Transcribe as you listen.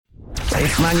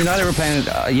If Man United were playing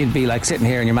it, you'd be like sitting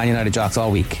here in your Man United jocks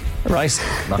all week, right?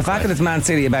 The fact that it's Man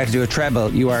City about to do a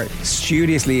treble, you are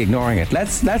studiously ignoring it.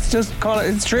 Let's just call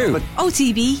it. It's true.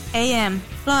 OTB AM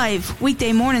live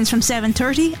weekday mornings from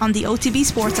 7:30 on the OTB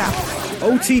Sports app.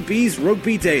 OTB's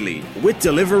Rugby Daily with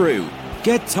Deliveroo.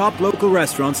 Get top local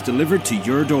restaurants delivered to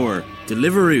your door.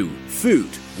 Deliveroo. Food.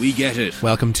 We get it.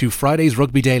 Welcome to Friday's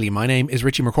Rugby Daily. My name is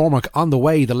Richie McCormack. On the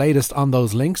way, the latest on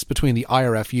those links between the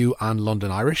IRFU and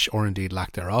London Irish, or indeed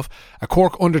lack thereof. A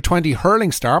Cork U20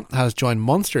 Hurling star has joined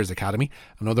Munster's academy.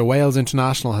 Another Wales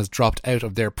international has dropped out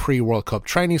of their pre-World Cup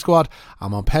training squad.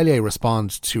 And Montpellier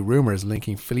responds to rumours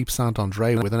linking Philippe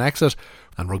Saint-André with an exit.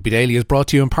 And Rugby Daily is brought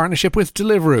to you in partnership with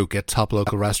Deliveroo. Get top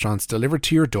local restaurants delivered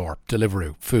to your door.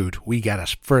 Deliveroo. Food. We get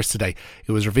it. First today,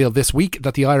 it was revealed this week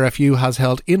that the IRFU has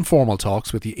held informal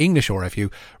talks with the English RFU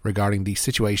regarding the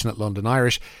situation at London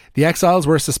Irish. The Exiles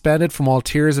were suspended from all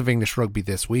tiers of English rugby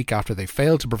this week after they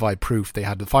failed to provide proof they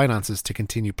had the finances to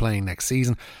continue playing next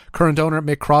season. Current owner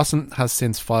Mick Crossan has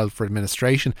since filed for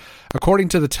administration. According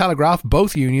to the Telegraph,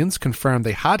 both unions confirmed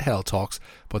they had held talks,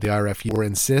 but the IRFU were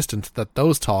insistent that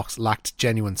those talks lacked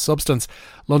genuine substance.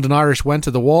 London Irish went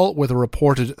to the wall with a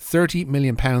reported £30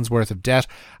 million worth of debt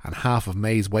and half of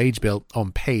May's wage bill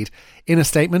unpaid. In a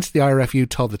statement, the IRFU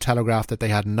told the Telegraph that they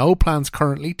had no plans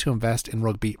currently to invest in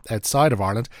rugby outside of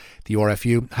Ireland. The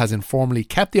RFU has informally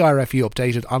kept the IRFU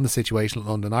updated on the situation at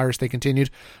London Irish. They continued,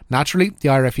 naturally, the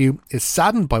IRFU is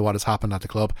saddened by what has happened at the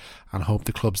club and hope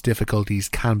the club's difficulties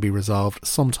can be resolved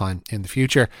sometime in the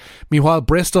future. Meanwhile,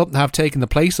 Bristol have taken the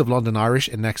place of London Irish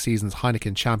in next season's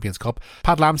Heineken Champions Cup.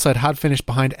 Pat Lamside had finished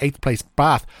behind 8th place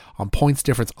Bath on points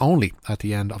difference only at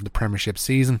the end of the Premiership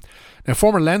season. Now,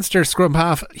 former Leinster scrum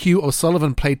half Hugh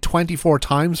O'Sullivan played 24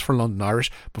 times for London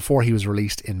Irish before he was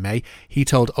released in May. He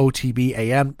told OTB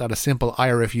AM that a simple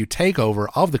IRFU takeover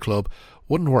of the club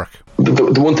wouldn't work.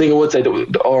 The one thing I would say,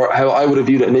 or how I would have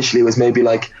viewed it initially, was maybe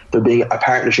like there being a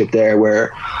partnership there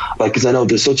where, like, because I know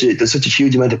there's such a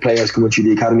huge amount of players coming through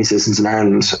the academy systems in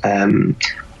Ireland,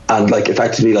 and like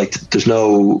effectively, like there's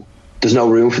no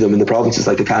room for them in the provinces.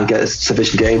 Like they can't get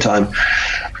sufficient game time,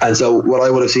 and so what I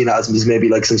would have seen as is maybe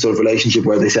like some sort of relationship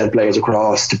where they send players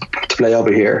across to play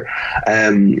over here.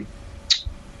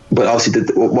 But obviously,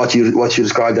 what you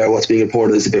described there, what's being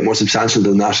reported, is a bit more substantial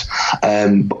than that.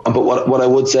 But what I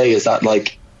would say is that,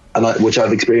 like, which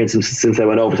I've experienced since I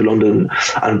went over to London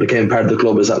and became part of the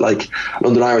club, is that, like,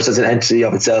 London Irish as an entity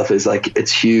of itself is, like,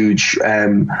 it's huge.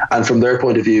 And from their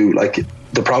point of view, like,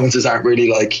 the provinces aren't really,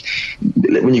 like,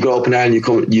 when you go up in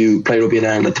Ireland, you play rugby in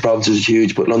Ireland, like, the provinces are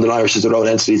huge, but London Irish is their own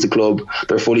entity as a club.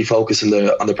 They're fully focused on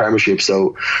the Premiership.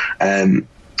 So, and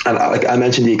like I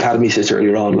mentioned the academy system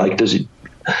earlier on, like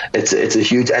it's a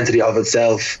huge entity of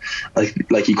itself.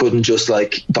 Like you couldn't just,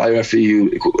 like, the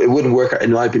IRFU, it wouldn't work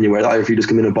in my opinion where the IRFU just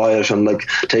come in and buy it and, like,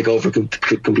 take over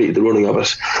completely the running of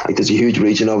it. Like, there's a huge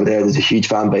region over there, there's a huge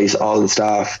fan base, all the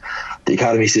staff, the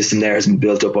academy system there has been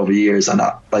built up over years, and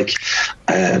I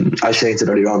was saying it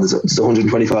earlier on, there's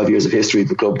 125 years of history of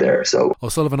the club there. So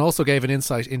O'Sullivan also gave an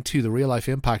insight into the real life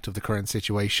impact of the current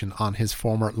situation on his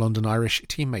former London Irish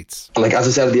teammates. Like, as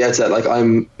I said at the outset, like,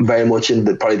 I'm very much in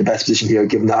probably the best position here,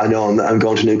 given that I know I'm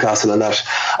going to Newcastle, and that,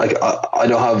 like, I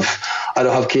don't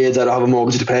have kids, I don't have a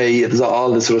mortgage to pay, there's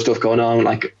all this sort of stuff going on,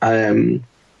 like,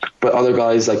 but other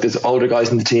guys, like, there's older guys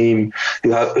in the team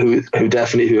who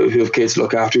have kids to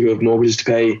look after, who have mortgages to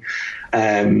pay.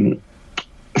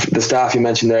 The staff you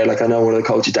mentioned there, like, I know one of the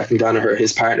coaches, Declan Danaher,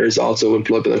 his partner is also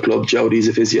employed by the club. Jody's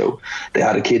a physio. They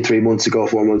had a kid 4 months ago,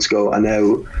 and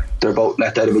now they're both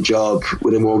let out of a job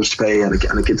with a mortgage to pay and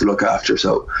a kid to look after.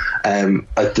 So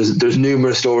like, there's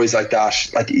numerous stories like that.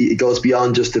 Like, it goes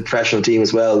beyond just the professional team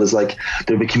as well. There's, like,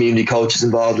 there'll be community coaches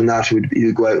involved in that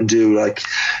who go out and do, like,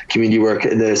 community work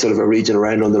in the sort of a region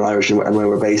around London Irish and where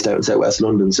we're based out in South West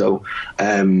London. So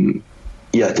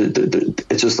yeah,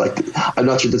 it's just, like, I'm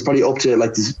not sure, there's probably up to,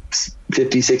 like, there's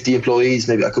 50, 60 employees.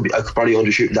 Maybe I could probably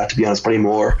undershoot that, to be honest, probably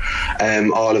more.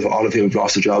 All of whom have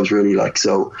lost their jobs, really, like,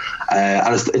 so.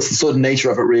 And it's the sudden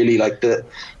nature of it, really. Like,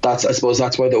 I suppose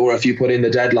that's why the RFU put in the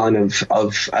deadline of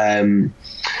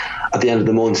at the end of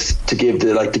the month to give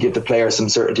the players some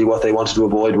certainty. What they wanted to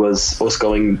avoid was us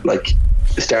going, like,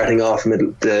 starting off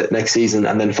the next season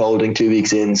and then folding 2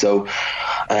 weeks in. So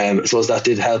I suppose that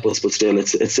did help us, but still,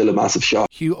 it's still a massive shock.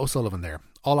 Hugh O'Sullivan there.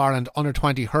 All-Ireland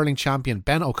Under-20 Hurling champion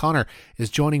Ben O'Connor is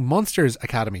joining Munster's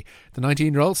academy. The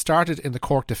 19-year-old started in the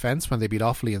Cork defence when they beat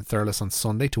Offaly and Thurles on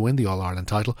Sunday to win the All-Ireland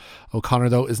title. O'Connor,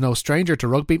 though, is no stranger to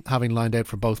rugby, having lined out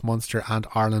for both Munster and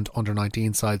Ireland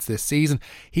Under-19 sides this season.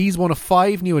 He's one of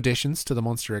 5 new additions to the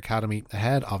Munster academy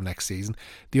ahead of next season.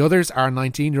 The others are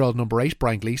 19-year-old number 8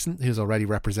 Brian Gleeson, who's already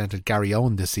represented Gary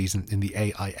Owen this season in the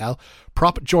AIL.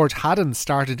 Prop George Haddon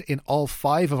started in all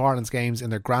 5 of Ireland's games in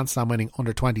their Grand Slam winning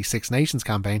Under-20 Six Nations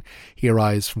campaign. He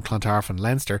arrives from Clontarf and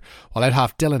Leinster, while out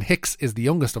half Dylan Hicks is the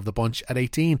youngest of the bunch at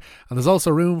 18, and there's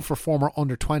also room for former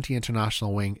Under-20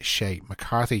 international wing Shay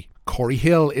McCarthy. Corey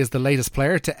Hill is the latest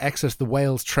player to exit the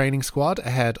Wales training squad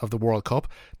ahead of the World Cup.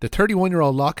 The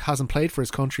 31-year-old lock hasn't played for his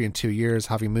country in 2 years,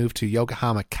 having moved to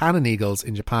Yokohama Cannon Eagles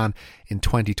in Japan in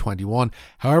 2021.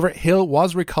 However, Hill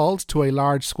was recalled to a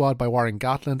large squad by Warren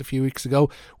Gatland a few weeks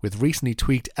ago with recently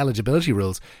tweaked eligibility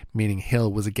rules, meaning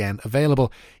Hill was again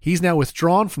available. He's now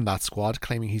withdrawn from that squad,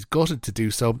 claiming he's gutted to do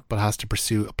so, but has to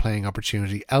pursue a playing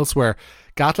opportunity elsewhere.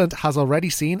 Gatland has already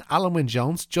seen Alan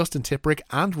Wynne-Jones, Justin Tipperick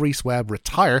and Rhys Webb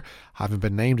retire, having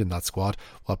been named in that squad,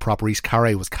 while prop Rhys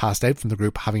Carré was cast out from the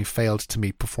group, having failed to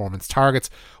meet performance targets.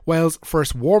 Wales'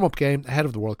 first warm-up game ahead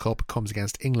of the World Cup comes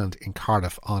against England in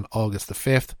Cardiff on August the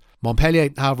 5th. Montpellier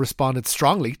have responded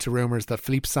strongly to rumours that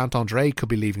Philippe Saint-André could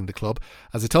be leaving the club.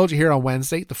 As I told you here on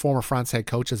Wednesday, the former France head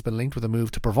coach has been linked with a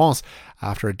move to Provence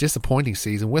after a disappointing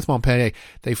season with Montpellier.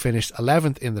 They finished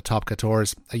 11th in the top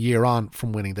 14, a year on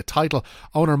from winning the title.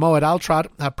 Owner Moed Altrad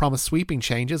had promised sweeping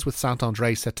changes, with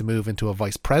Saint-André set to move into a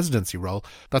vice presidency role.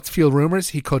 That's fueled rumours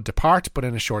he could depart, but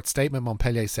in a short statement,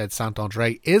 Montpellier said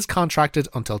Saint-André is contracted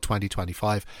until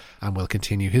 2025 and will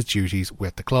continue his duties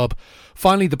with the club.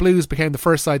 Finally, the Blues became the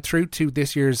first side through to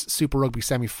this year's Super Rugby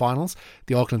semi-finals.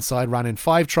 The Auckland side ran in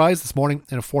 5 tries this morning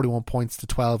in a 41 points to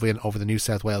 12 win over the New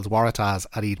South Wales Waratahs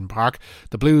at Eden Park.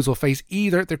 The Blues will face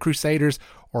either the Crusaders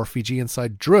or Fijian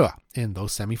side Drua in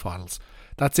those semi-finals.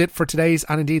 That's it for today's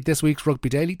and indeed this week's Rugby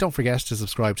Daily. Don't forget to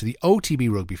subscribe to the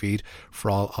OTB Rugby feed for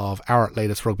all of our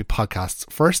latest rugby podcasts.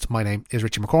 First, my name is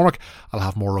Richie McCormack. I'll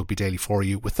have more Rugby Daily for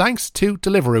you with thanks to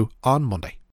Deliveroo on Monday.